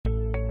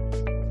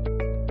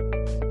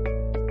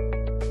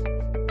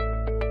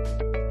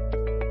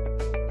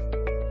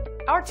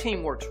Our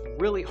team works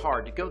really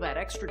hard to go that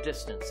extra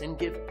distance and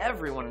give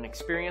everyone an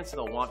experience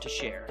they'll want to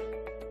share.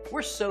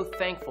 We're so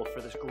thankful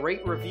for this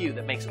great review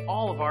that makes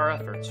all of our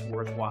efforts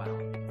worthwhile.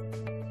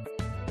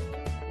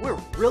 We're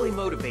really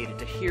motivated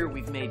to hear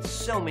we've made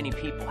so many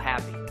people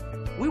happy.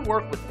 We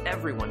work with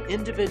everyone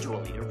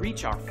individually to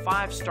reach our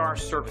 5-star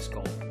service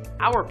goal.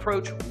 Our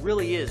approach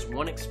really is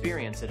one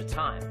experience at a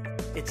time.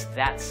 It's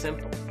that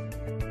simple.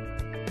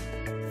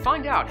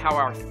 Find out how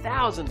our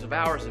thousands of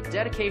hours of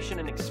dedication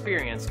and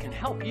experience can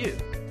help you.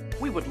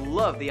 We would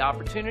love the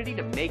opportunity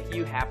to make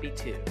you happy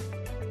too.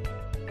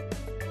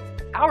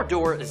 Our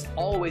door is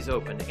always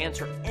open to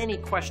answer any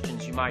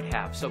questions you might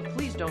have, so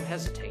please don't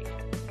hesitate.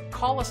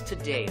 Call us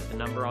today at the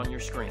number on your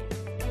screen.